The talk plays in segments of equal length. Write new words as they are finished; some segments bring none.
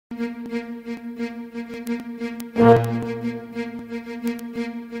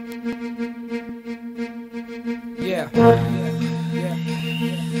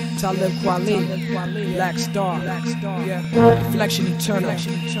Talib Kweli, Black Star, yeah, Reflection Eternal.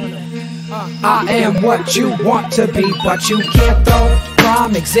 I am what you want to be, but you can't though.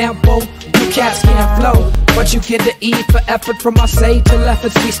 Prime example, you cats can't flow, but you get the E for effort from my say till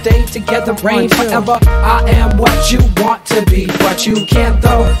efforts we stay together, reign forever. I am what you want to be, but you can't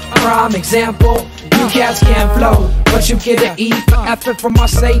though. Prime example, you cats can't flow, but you get an E for effort from my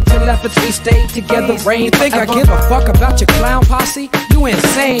say till efforts we stay together, reign forever. Think I give a fuck about your clown posse? You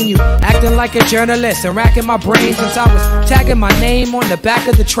insane, you acting like a journalist and racking my brain since I was tagging my name on the back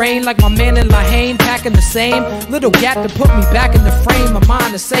of the train like my man in Lahane, packing the same little gap to put me back in the frame of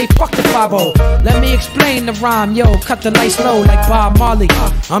mind to say fuck the 5-0. Let me explain the rhyme, yo, cut the lights low like Bob Marley.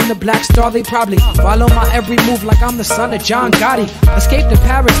 I'm the Black Star, they probably follow my every move like I'm the son of John Gotti. Escape to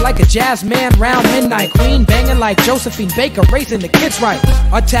Paris like a jazz man round midnight, queen banging like Josephine Baker, raising the kids right.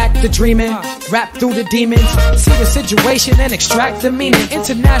 Attack the dreaming, rap through the demons, see the situation and extract the meaning.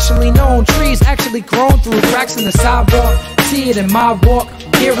 Internationally known trees actually grown through cracks in the sidewalk. See it in my walk,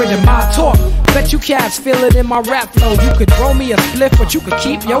 hear it in my talk. Bet you cats feel it in my rap flow. You could throw me a spliff, but you could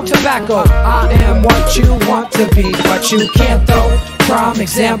keep your tobacco. I am what you want to be, but you can't though. Prime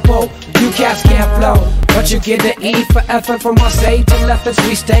example, you cats can't flow, but you get the E for effort from my say till efforts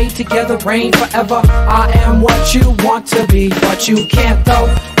we stay together, reign forever. I am what you want to be, but you can't though.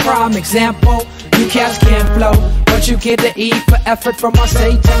 Prime example, you cats can't flow, but you get the E for effort from my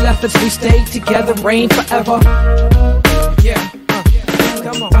say till efforts we stay together, reign forever. Yeah,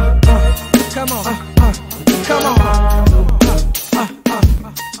 come on, come on, come on,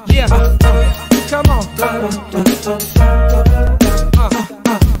 yeah, come on,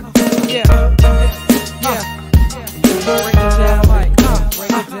 yeah, break it down like,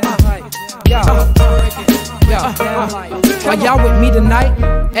 break it down like, are y'all with me tonight?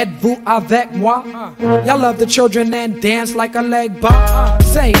 Êtes-vous avec moi? Y'all love the children and dance like a leg bump.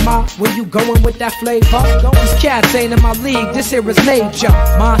 Say ma, where you going with that flavor? These cats ain't in my league, this here is major.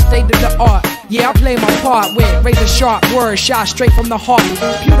 My state of the art, yeah, I play my part with razor sharp words shot straight from the heart.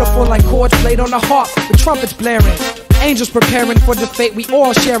 Beautiful like chords played on the harp, the trumpets blaring. Angels preparing for the fate we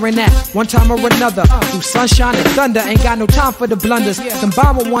all sharing at one time or another. Through sunshine and thunder, ain't got no time for the blunders.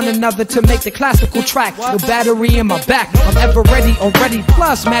 Combine with one another to make the classical track. No battery in my back, I'm ever ready already.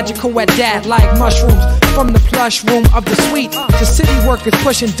 Plus magical at that, like mushrooms. From the plush room of the suite to city workers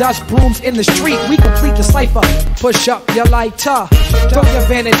pushing dust brooms in the street. We complete the cipher. Push up your lighter, throw your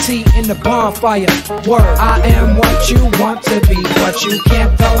vanity in the bonfire. Word, I am what you want to be, but you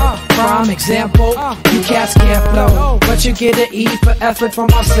can't though. Prime example, you cats can't flow, but you get an E for effort from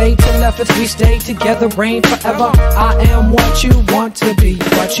our say till efforts we stay together, reign forever. I am what you want to be,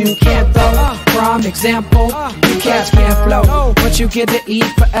 but you can't though. Prime example, you cats can't flow, but you get an E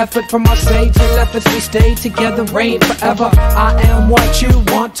for effort from our say till efforts we stay together, reign forever. I am what you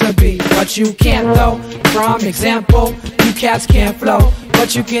want to be, but you can't though. Prime example, you cats can't flow,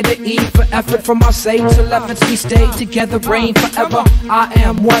 but you get an E for effort from our say till efforts we stay together, reign forever. I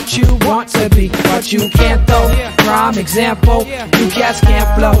am what you want to be, but you can't though. Prime example, you cats can't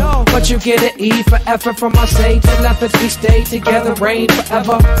flow, but you get an E for effort from our say till efforts we stay together, reign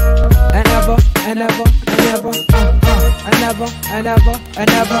forever. And ever, and ever, and ever, and ever, and ever, and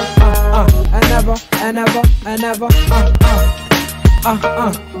ever, and ever, and ever, and ever,